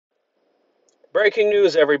Breaking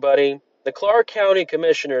news, everybody. The Clark County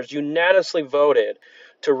Commissioners unanimously voted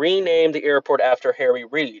to rename the airport after Harry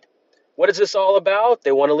Reid. What is this all about?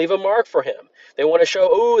 They want to leave a mark for him. They want to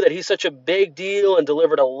show, that he's such a big deal and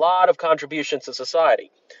delivered a lot of contributions to society.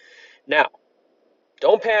 Now,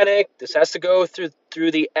 don't panic. This has to go through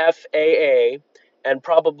the FAA, and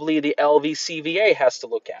probably the LVCVA has to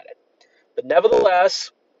look at it. But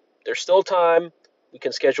nevertheless, there's still time. We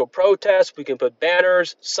can schedule protests. We can put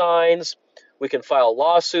banners, signs. We can file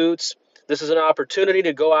lawsuits. This is an opportunity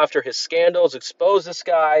to go after his scandals, expose this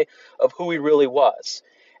guy of who he really was.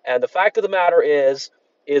 And the fact of the matter is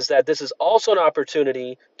that this is also an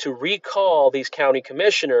opportunity to recall these county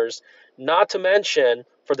commissioners, not to mention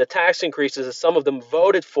for the tax increases that some of them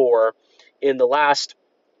voted for in the last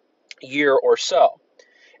year or so.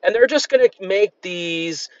 And they're just going to make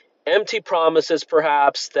these empty promises,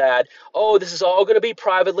 perhaps, that, this is all going to be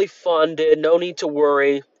privately funded, no need to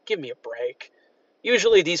worry. Give me a break.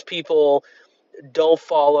 Usually these people don't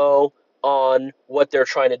follow on what they're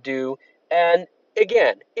trying to do. And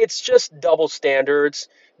again, it's just double standards.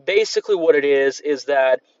 Basically what it is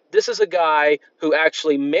that this is a guy who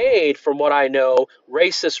actually made, from what I know,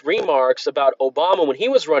 racist remarks about Obama when he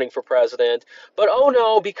was running for president. But oh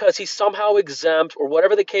no, because he's somehow exempt, or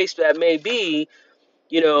whatever the case that may be,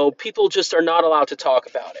 people just are not allowed to talk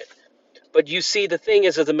about it. But you see, the thing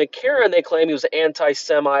is, as a McCarran, they claim he was an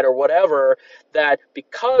anti-Semite or whatever, that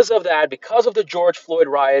because of the George Floyd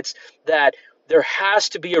riots, that there has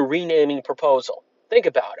to be a renaming proposal. Think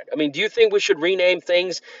about it. I mean, do you think we should rename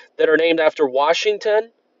things that are named after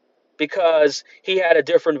Washington because he had a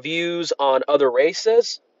different views on other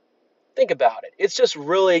races? Think about it. It's just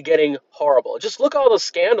really getting horrible. Just look at all the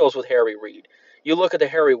scandals with Harry Reid. You look at the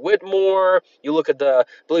Harry Whitmore. You look at I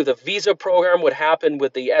believe the visa program, what happened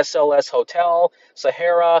with the SLS Hotel,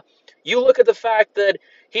 Sahara. You look at the fact that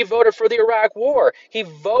he voted for the Iraq War. He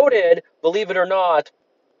voted, believe it or not,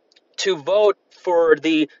 to vote for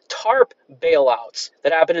the TARP bailouts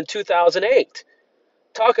that happened in 2008.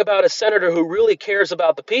 Talk about a senator who really cares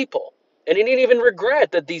about the people. And he didn't even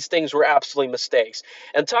regret that these things were absolutely mistakes.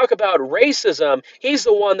 And talk about racism. He's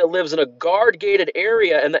the one that lives in a guard-gated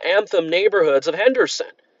area in the Anthem neighborhoods of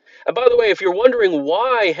Henderson. And by the way, if you're wondering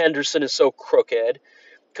why Henderson is so crooked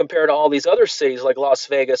compared to all these other cities like Las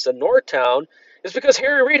Vegas and Northtown, it's because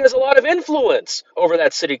Harry Reid has a lot of influence over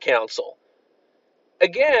that city council.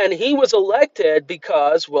 Again, he was elected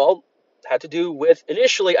because, had to do with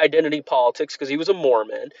initially identity politics because he was a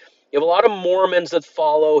Mormon. You have a lot of Mormons that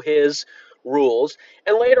follow his rules.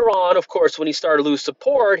 And later on, of course, when he started to lose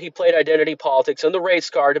support, he played identity politics and the race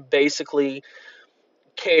card to basically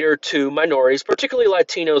cater to minorities, particularly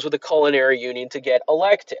Latinos with the culinary union, to get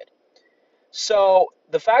elected. So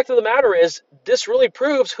the fact of the matter is, this really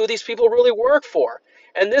proves who these people really work for.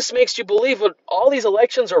 And this makes you believe that all these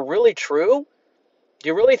elections are really true. Do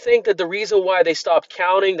you really think that the reason why they stopped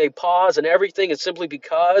counting, they paused and everything is simply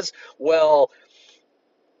because,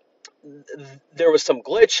 there was some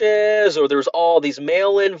glitches or there's all these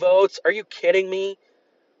mail-in votes? Are you kidding me?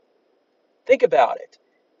 Think about it.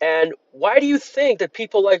 And why do you think that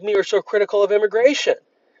people like me are so critical of immigration?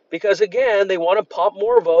 Because again, they want to pump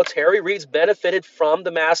more votes. Harry Reid's benefited from the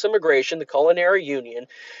mass immigration, the culinary union,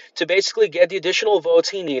 to basically get the additional votes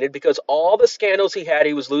he needed because all the scandals he had,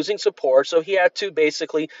 he was losing support, so he had to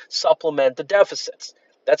basically supplement the deficits.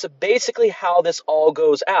 That's basically how this all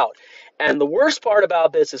goes out. And the worst part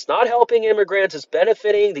about this is not helping immigrants, it's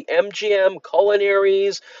benefiting the MGM,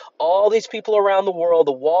 culinaries, all these people around the world,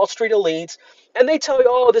 the Wall Street elites. And they tell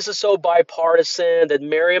you, this is so bipartisan, that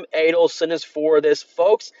Miriam Adelson is for this.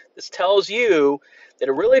 Folks, this tells you that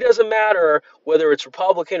it really doesn't matter whether it's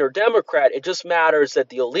Republican or Democrat. It just matters that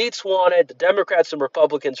the elites want it. The Democrats and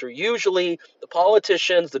Republicans are usually, the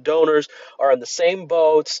politicians, the donors, are in the same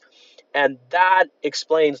boats. And that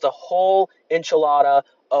explains the whole enchilada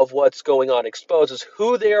of what's going on, exposes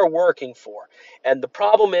who they are working for. And the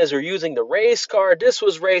problem is they're using the race card. This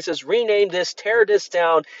was racist, rename this, tear this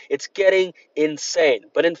down. It's getting insane.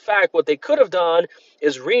 But in fact, what they could have done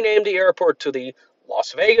is rename the airport to the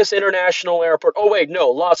Las Vegas International Airport. Oh, wait, no,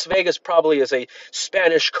 Las Vegas probably is a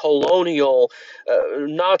Spanish colonial,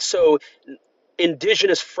 not so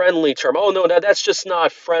indigenous friendly term. Oh, no, that's just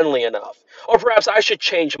not friendly enough. Or perhaps I should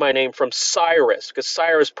change my name from Cyrus, because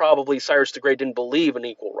Cyrus the Great didn't believe in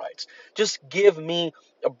equal rights. Just give me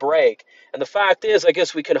a break. And the fact is, I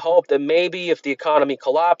guess we can hope that maybe if the economy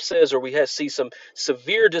collapses or we see some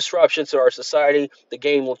severe disruptions to our society, the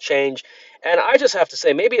game will change. And I just have to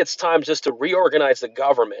say, maybe it's time just to reorganize the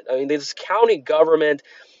government. I mean, this county government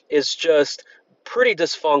is just pretty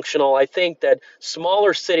dysfunctional. I think that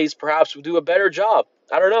smaller cities perhaps would do a better job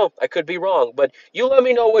I don't know. I could be wrong, but you let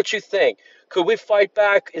me know what you think. Could we fight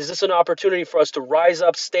back? Is this an opportunity for us to rise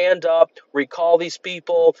up, stand up, recall these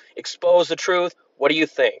people, expose the truth? What do you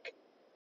think?